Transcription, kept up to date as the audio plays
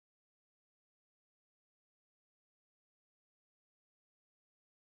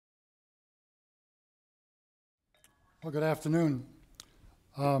Well, good afternoon.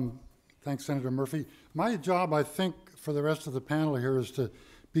 Thanks, Senator Murphy. My job, I think, for the rest of the panel here is to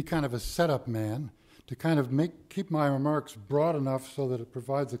be kind of a setup man, to kind of keep my remarks broad enough so that it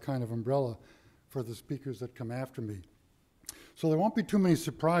provides a kind of umbrella for the speakers that come after me. So there won't be too many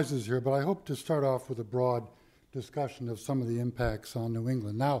surprises here, but I hope to start off with a broad discussion of some of the impacts on New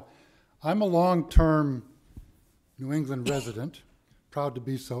England. Now, I'm a long-term New England resident, proud to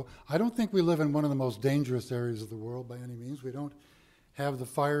be so. I don't think we live in one of the most dangerous areas of the world by any means. We don't have the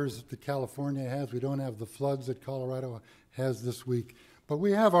fires that California has. We don't have the floods that Colorado has this week. But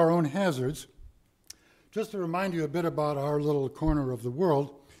we have our own hazards. Just to remind you a bit about our little corner of the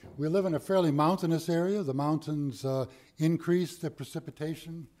world, we live in a fairly mountainous area. The mountains increase the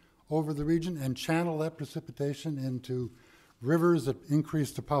precipitation over the region and channel that precipitation into rivers that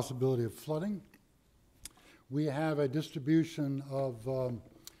increase the possibility of flooding. We have a distribution of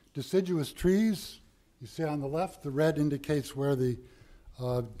deciduous trees. You see on the left, the red indicates where the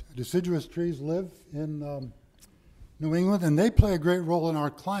deciduous trees live in New England, and they play a great role in our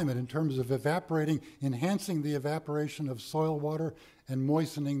climate in terms of evaporating, enhancing the evaporation of soil water and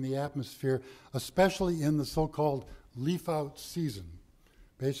moistening the atmosphere, especially in the so-called leaf-out season,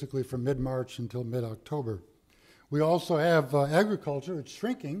 basically from mid-March until mid-October. We also have agriculture. It's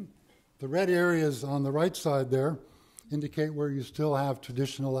shrinking. The red areas on the right side there indicate where you still have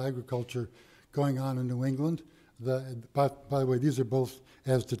traditional agriculture going on in New England. By the way, these are both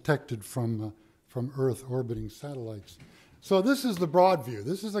as detected from Earth orbiting satellites. So this is the broad view.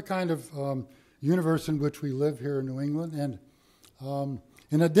 This is the kind of universe in which we live here in New England. And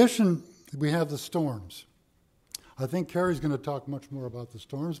in addition, we have the storms. I think Carrie's going to talk much more about the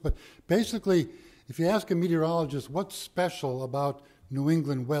storms. But basically, if you ask a meteorologist what's special about New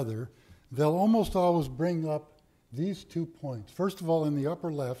England weather, they'll almost always bring up these 2 points. First of all, in the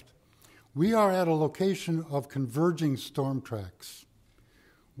upper left, we are at a location of converging storm tracks.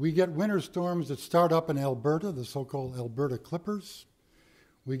 We get winter storms that start up in Alberta, the so-called Alberta Clippers.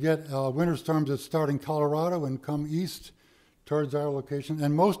 We get winter storms that start in Colorado and come east towards our location.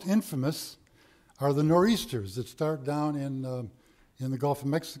 And most infamous are the nor'easters that start down in the Gulf of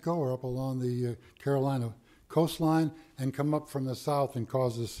Mexico or up along the Carolina coastline and come up from the south and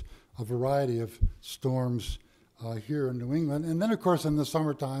cause us a variety of storms here in New England. And then, of course, in the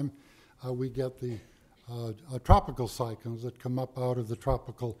summertime, we get the tropical cyclones that come up out of the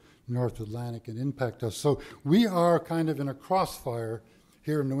tropical North Atlantic and impact us. So we are kind of in a crossfire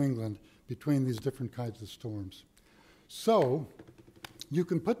here in New England between these different kinds of storms. So you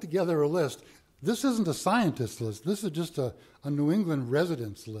can put together a list. This isn't a scientist list. This is just a New England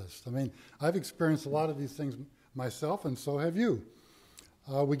residents list. I mean, I've experienced a lot of these things myself, and so have you.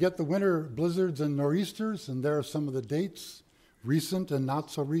 We get the winter blizzards and nor'easters, and there are some of the dates, recent and not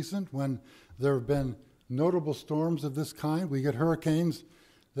so recent, when there have been notable storms of this kind. We get hurricanes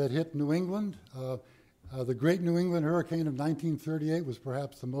that hit New England. The Great New England Hurricane of 1938 was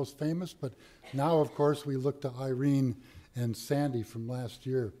perhaps the most famous, but now, of course, we look to Irene and Sandy from last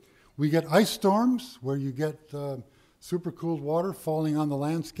year. We get ice storms, where you get supercooled water falling on the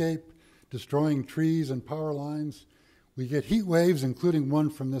landscape, destroying trees and power lines. We get heat waves, including one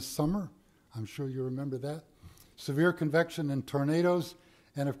from this summer. I'm sure you remember that. Severe convection and tornadoes,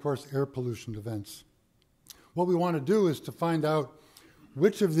 and of course, air pollution events. What we want to do is to find out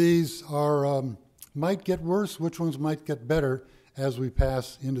which of these are might get worse, which ones might get better as we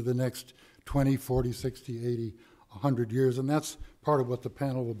pass into the next 20, 40, 60, 80, 100 years, and that's part of what the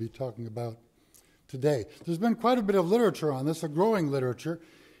panel will be talking about today. There's been quite a bit of literature on this, a growing literature.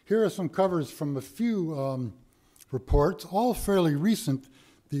 Here are some covers from a few reports, all fairly recent.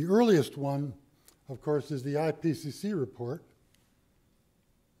 The earliest one, of course, is the IPCC report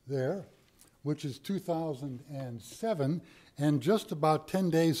there, which is 2007, and just about 10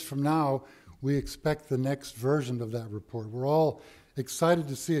 days from now, we expect the next version of that report. We're all excited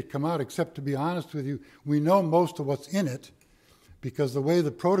to see it come out, except to be honest with you, we know most of what's in it, because the way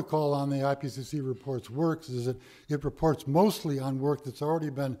the protocol on the IPCC reports works is that it reports mostly on work that's already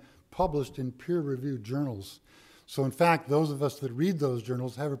been published in peer-reviewed journals. So in fact, those of us that read those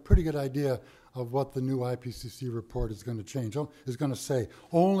journals have a pretty good idea of what the new IPCC report is going to say.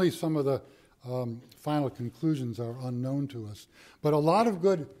 Only some of the final conclusions are unknown to us. But a lot of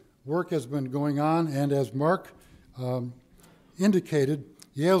good work has been going on, and as Mark indicated,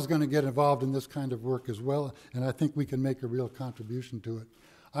 Yale's going to get involved in this kind of work as well, and I think we can make a real contribution to it.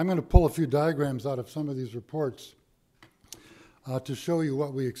 I'm going to pull a few diagrams out of some of these reports to show you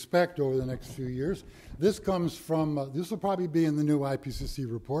what we expect over the next few years. This comes from, this will probably be in the new IPCC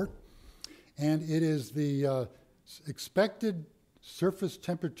report, and it is the expected surface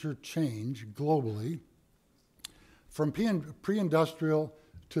temperature change globally from pre-industrial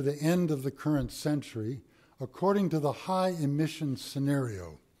to the end of the current century, according to the high emission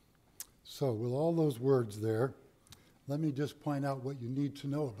scenario. So with all those words there, let me just point out what you need to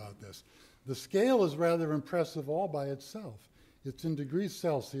know about this. The scale is rather impressive all by itself. It's in degrees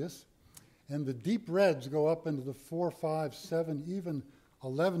Celsius, and the deep reds go up into the 4, 5, 7, even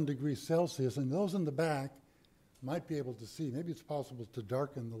 11 degrees Celsius, and those in the back might be able to see. Maybe it's possible to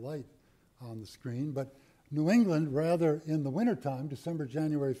darken the light on the screen, but New England, rather in the wintertime, December,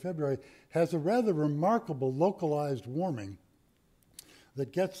 January, February, has a rather remarkable localized warming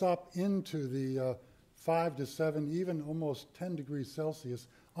that gets up into the 5 to 7, even almost 10 degrees Celsius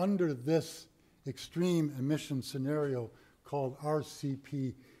under this extreme emission scenario called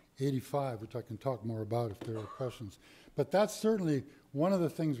RCP 85, which I can talk more about if there are questions. But that's certainly one of the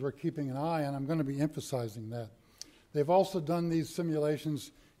things we're keeping an eye on. I'm going to be emphasizing that. They've also done these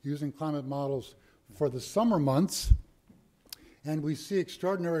simulations using climate models for the summer months, and we see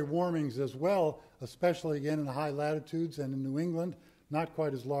extraordinary warmings as well, especially again in the high latitudes and in New England, not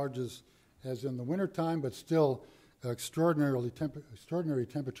quite as large as in the wintertime, but still extraordinary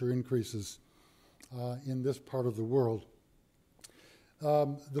temperature increases in this part of the world.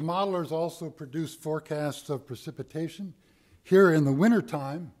 The modelers also produce forecasts of precipitation. Here in the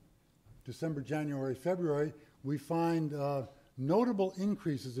wintertime, December, January, February, we find notable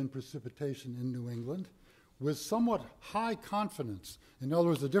increases in precipitation in New England with somewhat high confidence. In other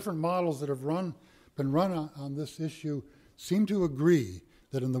words, the different models that have been run on this issue seem to agree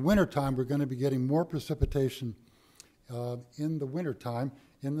that in the wintertime we're going to be getting more precipitation in the wintertime.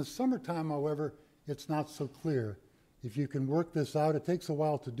 In the summertime, however, it's not so clear. If you can work this out, it takes a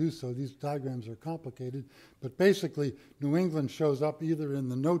while to do so. These diagrams are complicated, but basically New England shows up either in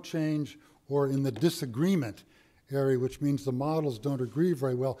the no change or in the disagreement area, which means the models don't agree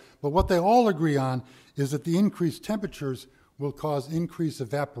very well. But what they all agree on is that the increased temperatures will cause increased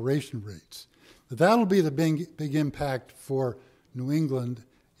evaporation rates. That'll be the big impact for New England,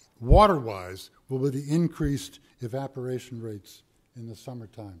 water-wise, will be the increased evaporation rates in the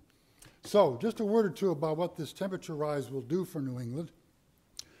summertime. So just a word or two about what this temperature rise will do for New England.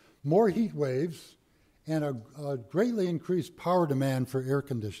 More heat waves and a greatly increased power demand for air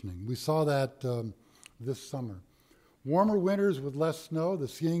conditioning. We saw that this summer. Warmer winters with less snow. The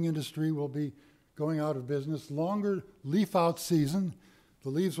skiing industry will be going out of business. Longer leaf-out season. The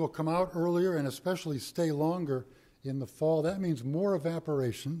leaves will come out earlier and especially stay longer in the fall. That means more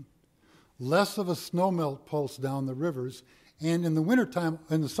evaporation, less of a snowmelt pulse down the rivers, and in the wintertime,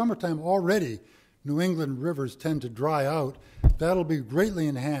 in the summertime already, New England rivers tend to dry out. That'll be greatly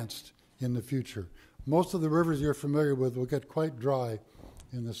enhanced in the future. Most of the rivers you're familiar with will get quite dry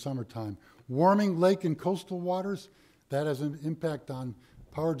in the summertime. Warming lake and coastal waters, that has an impact on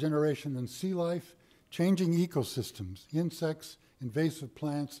power generation and sea life. Changing ecosystems, insects, invasive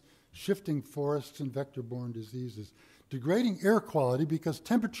plants, shifting forests, and vector-borne diseases. Degrading air quality because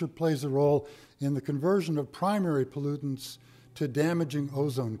temperature plays a role in the conversion of primary pollutants to damaging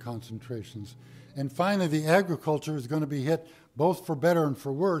ozone concentrations. And finally, the agriculture is going to be hit both for better and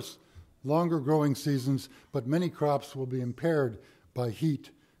for worse, longer growing seasons, but many crops will be impaired by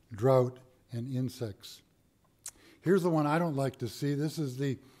heat, drought, and insects. Here's the one I don't like to see. This is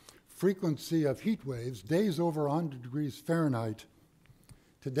the frequency of heat waves, days over 100 degrees Fahrenheit.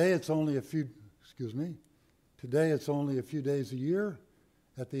 Today it's only a few days a year.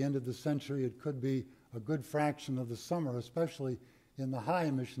 At the end of the century, it could be a good fraction of the summer, especially in the high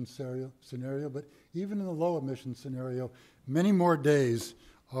emission scenario, but even in the low emission scenario, many more days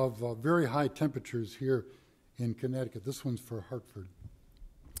of very high temperatures here in Connecticut. This one's for Hartford.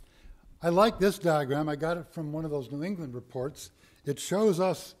 I like this diagram. I got it from one of those New England reports. It shows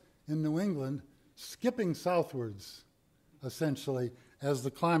us in New England skipping southwards, essentially, as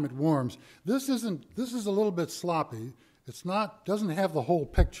the climate warms. This is a little bit sloppy. It's not, doesn't have the whole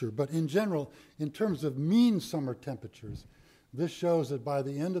picture, but in general, in terms of mean summer temperatures, this shows that by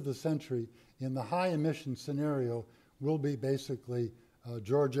the end of the century, in the high emission scenario, we'll be basically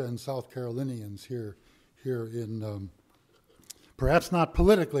Georgia and South Carolinians here in, perhaps not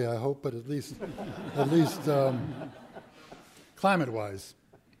politically, I hope, but at least climate-wise.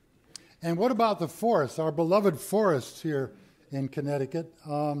 And what about the forests, our beloved forests here in Connecticut?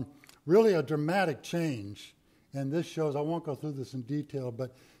 Really a dramatic change. And this shows, I won't go through this in detail,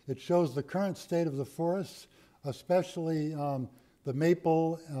 but it shows the current state of the forests, especially the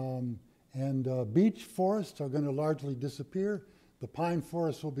maple and beech forests are going to largely disappear. The pine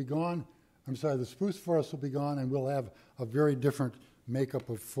forests will be gone. The spruce forests will be gone, and we'll have a very different makeup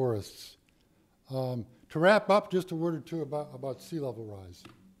of forests. To wrap up, just a word or two about sea level rise.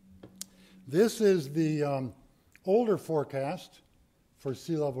 This is the older forecast for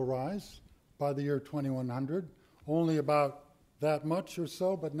sea level rise by the year 2100, only about that much or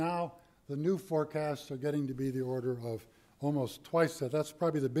so, but now the new forecasts are getting to be the order of almost twice that. That's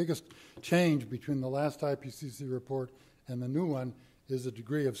probably the biggest change between the last IPCC report and the new one is the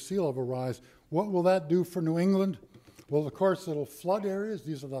degree of sea level rise. What will that do for New England? Well, of course, it'll flood areas.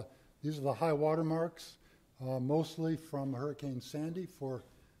 These are the high water marks, mostly from Hurricane Sandy for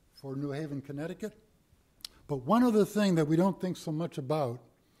New Haven, Connecticut. But one other thing that we don't think so much about,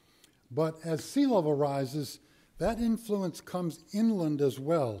 but as sea level rises, that influence comes inland as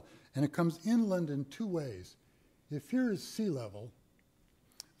well, and it comes inland in two ways. If here is sea level,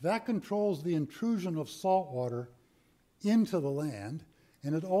 that controls the intrusion of salt water into the land,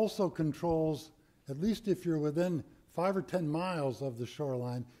 and it also controls, at least if you're within 5 or 10 miles of the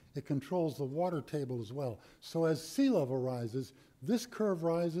shoreline, it controls the water table as well. So as sea level rises, this curve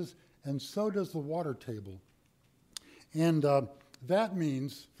rises, and so does the water table. And that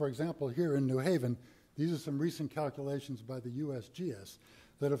means, for example, here in New Haven, these are some recent calculations by the USGS,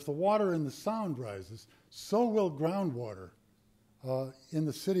 that if the water in the Sound rises, so will groundwater in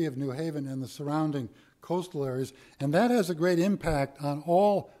the city of New Haven and the surrounding coastal areas. And that has a great impact on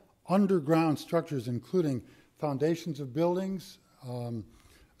all underground structures, including foundations of buildings,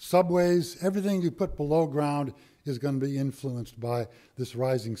 subways. Everything you put below ground is going to be influenced by this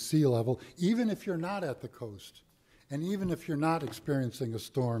rising sea level, even if you're not at the coast, and even if you're not experiencing a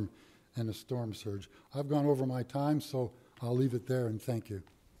storm and a storm surge. I've gone over my time, so I'll leave it there, and thank you.